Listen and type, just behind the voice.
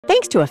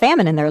Thanks to a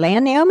famine in their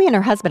land, Naomi and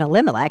her husband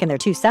Elimelech and their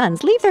 2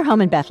 sons leave their home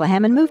in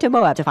Bethlehem and move to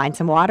Moab to find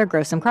some water,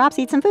 grow some crops,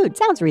 eat some food.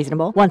 Sounds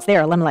reasonable. Once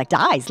there, Elimelech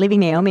dies,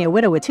 leaving Naomi a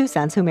widow with 2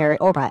 sons who marry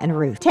Orpah and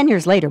Ruth. 10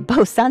 years later,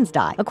 both sons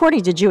die.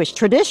 According to Jewish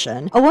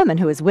tradition, a woman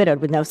who is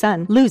widowed with no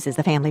son loses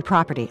the family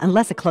property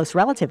unless a close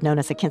relative known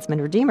as a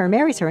kinsman redeemer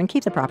marries her and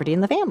keeps the property in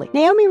the family.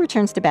 Naomi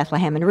returns to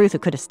Bethlehem, and Ruth, who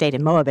could have stayed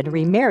in Moab and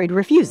remarried,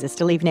 refuses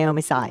to leave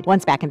Naomi's side.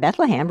 Once back in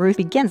Bethlehem, Ruth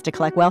begins to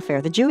collect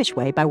welfare the Jewish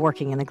way by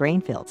working in the grain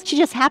fields. She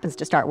just happens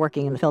to start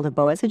working in the field of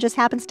Boaz, who just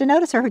happens to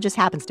notice her, who just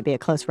happens to be a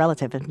close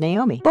relative of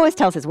Naomi. Boaz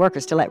tells his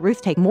workers to let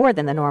Ruth take more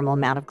than the normal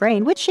amount of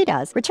grain, which she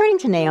does. Returning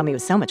to Naomi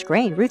with so much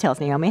grain, Ruth tells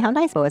Naomi how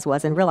nice Boaz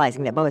was, and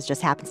realizing that Boaz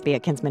just happens to be a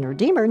kinsman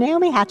redeemer,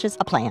 Naomi hatches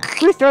a plan.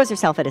 Ruth throws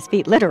herself at his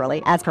feet,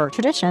 literally, as per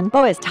tradition.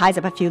 Boaz ties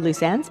up a few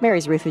loose ends,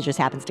 marries Ruth, who just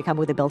happens to come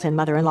with a built-in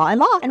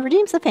mother-in-law, and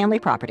redeems the family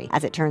property.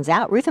 As it turns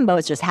out, Ruth and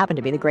Boaz just happen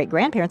to be the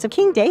great-grandparents of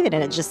King David,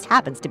 and it just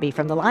happens to be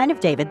from the line of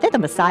David that the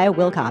Messiah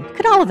will come.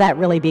 Could all of that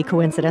really be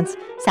coincidence?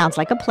 Sounds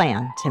like a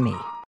plan to me.